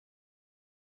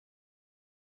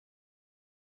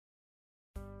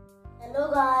Hello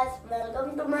guys,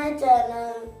 welcome to my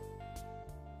channel.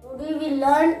 Today we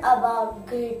learn about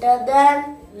greater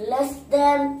than, less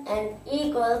than and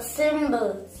equal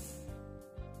symbols.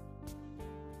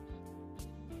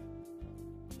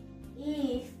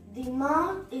 If the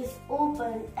mouth is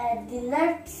open at the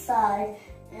left side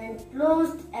and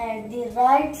closed at the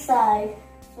right side,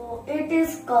 so it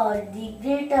is called the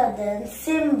greater than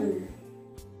symbol.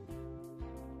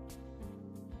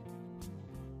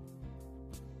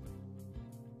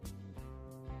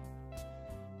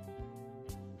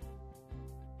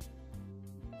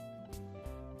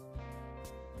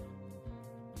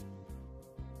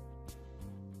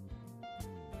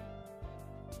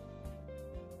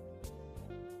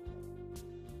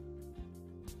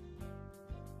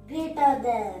 Greater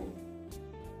than.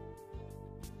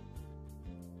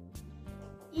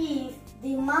 If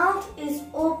the mouth is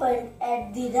opened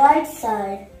at the right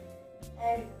side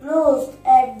and closed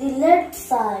at the left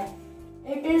side,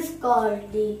 it is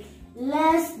called the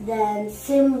less than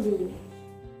symbol.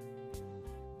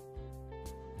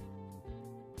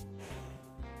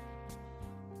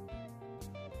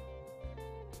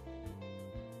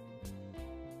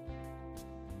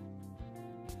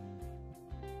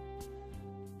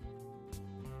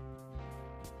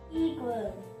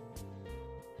 Equal.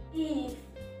 If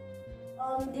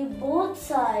on the both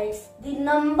sides the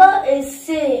number is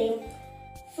same,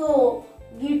 so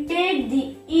we take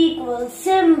the equal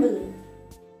symbol.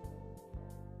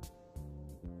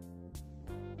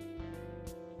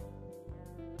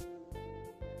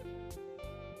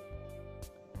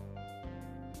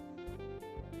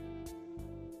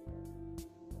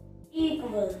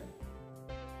 Equal.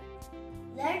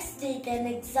 Let's take an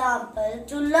example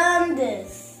to learn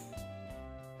this.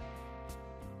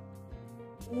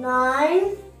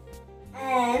 9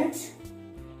 and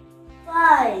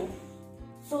 5.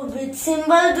 So which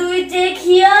symbol do we take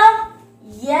here?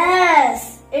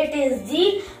 Yes, it is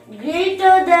the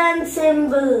greater than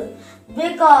symbol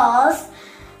because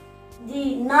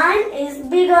the 9 is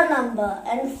bigger number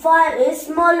and 5 is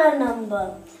smaller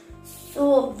number.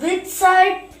 So which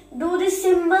side do the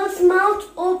symbol's mouth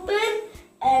open?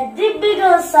 At the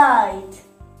bigger side.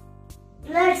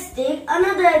 Let's take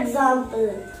another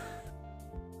example.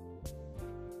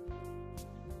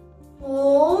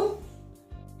 4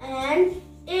 and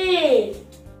 8.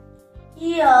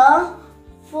 Here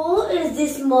 4 is the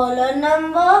smaller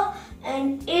number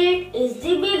and 8 is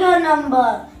the bigger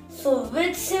number. So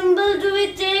which symbol do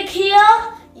we take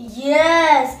here?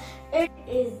 Yes, it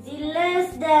is the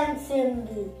less than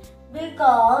symbol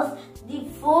because the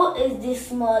 4 is the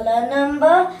smaller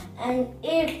number and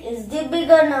 8 is the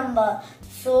bigger number.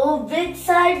 So which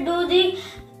side do the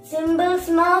symbol's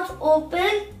mouth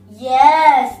open?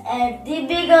 Yes, at the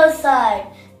bigger side.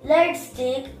 Let's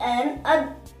take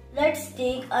another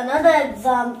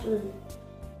example.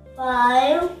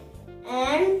 5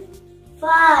 and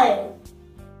 5.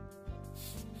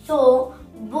 So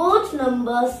both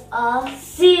numbers are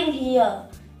same here.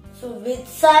 So which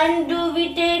sign do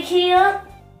we take here?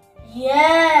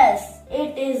 Yes,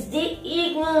 it is the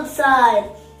equal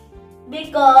side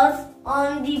because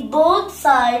on the both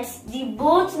sides the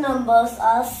both numbers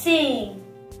are same.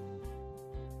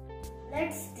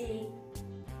 Let's take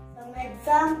some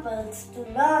examples to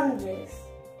learn this.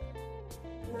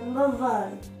 Number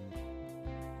 1.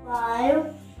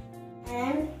 5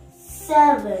 and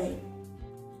 7.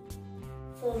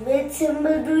 So which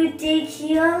symbol do we take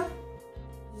here?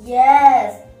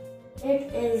 Yes,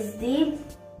 it is the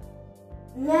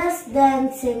less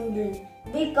than symbol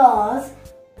because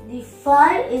the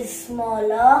 5 is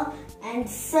smaller and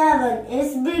 7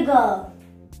 is bigger.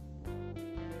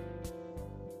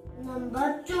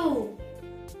 Number 2.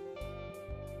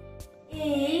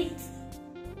 8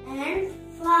 and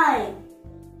 5.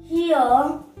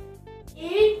 Here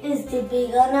 8 is the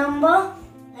bigger number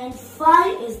and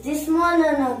 5 is the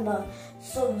smaller number.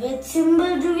 So which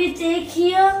symbol do we take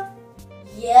here?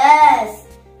 Yes,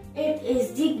 it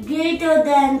is the greater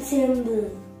than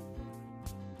symbol.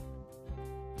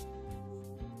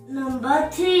 Number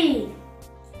 3.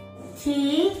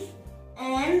 3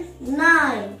 and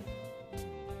 9.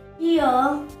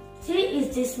 Here 3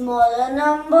 is the smaller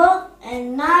number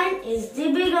and 9 is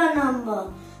the bigger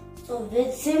number. So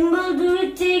which symbol do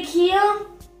we take here?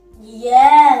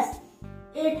 Yes,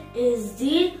 it is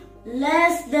the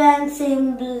less than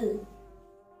symbol.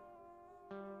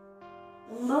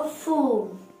 Number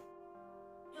 4.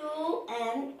 2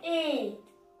 and 8.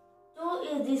 2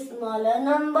 is the smaller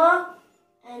number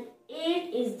and 8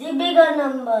 is the bigger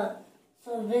number.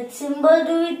 So which symbol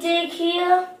do we take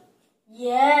here?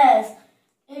 Yes,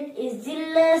 it is the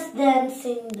less than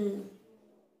symbol.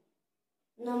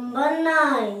 Number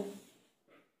 9.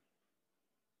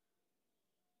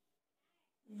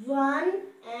 1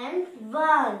 and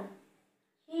 1.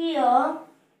 Here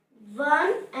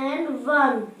 1 and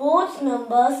 1 both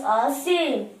numbers are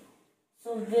same.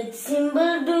 So which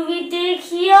symbol do we take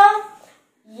here?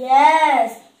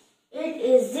 Yes, it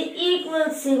is the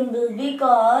equal symbol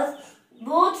because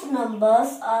both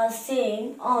numbers are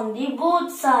same on the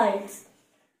both sides.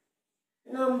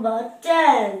 Number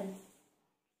 10.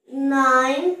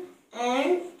 9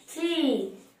 and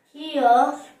 3.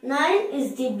 Here 9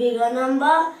 is the bigger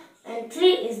number and 3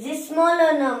 is the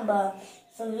smaller number.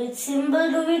 So which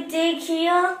symbol do we take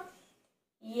here?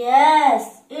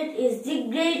 Yes, it is the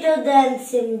greater than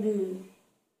symbol.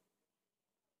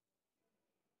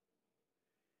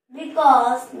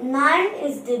 Because 9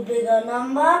 is the bigger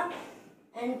number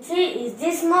and 3 is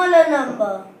the smaller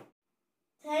number.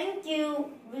 Thank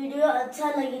you. Video अच्छा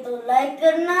लगी तो like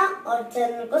करना और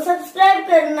channel को subscribe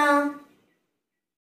करना।